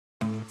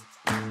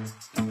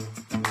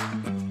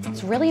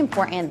It's really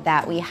important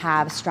that we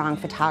have strong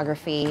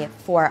photography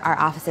for our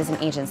offices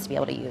and agents to be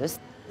able to use.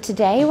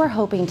 Today we're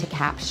hoping to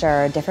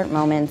capture different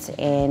moments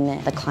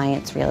in the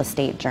client's real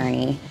estate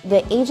journey.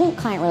 The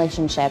agent-client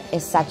relationship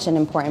is such an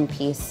important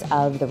piece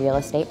of the real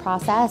estate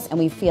process, and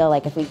we feel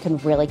like if we can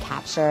really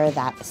capture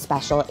that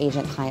special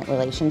agent-client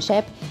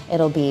relationship,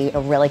 it'll be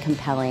a really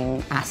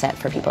compelling asset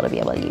for people to be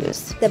able to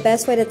use. The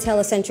best way to tell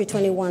a Century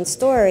 21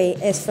 story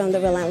is from the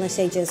relentless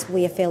agents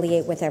we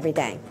affiliate with every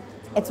day.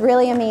 It's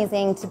really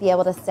amazing to be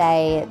able to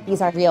say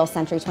these are real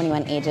Century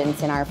 21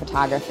 agents in our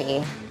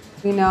photography.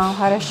 We know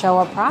how to show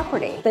a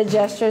property. The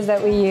gestures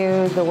that we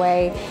use, the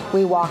way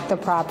we walk the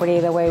property,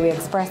 the way we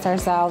express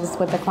ourselves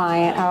with the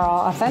client are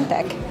all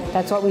authentic.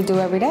 That's what we do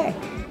every day.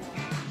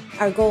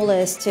 Our goal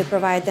is to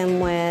provide them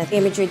with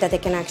imagery that they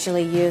can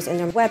actually use in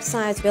their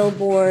websites,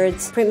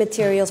 billboards, print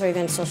materials, or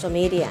even social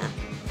media.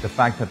 The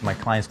fact that my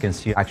clients can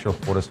see actual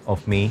photos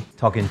of me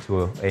talking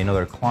to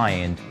another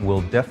client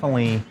will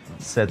definitely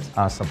set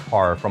us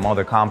apart from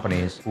other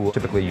companies who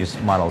typically use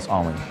models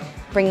only.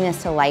 Bringing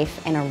this to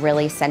life in a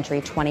really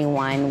Century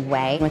 21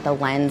 way with a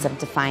lens of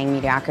defying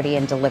mediocrity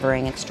and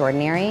delivering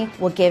extraordinary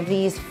will give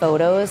these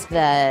photos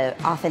the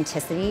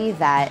authenticity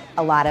that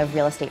a lot of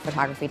real estate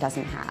photography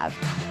doesn't have.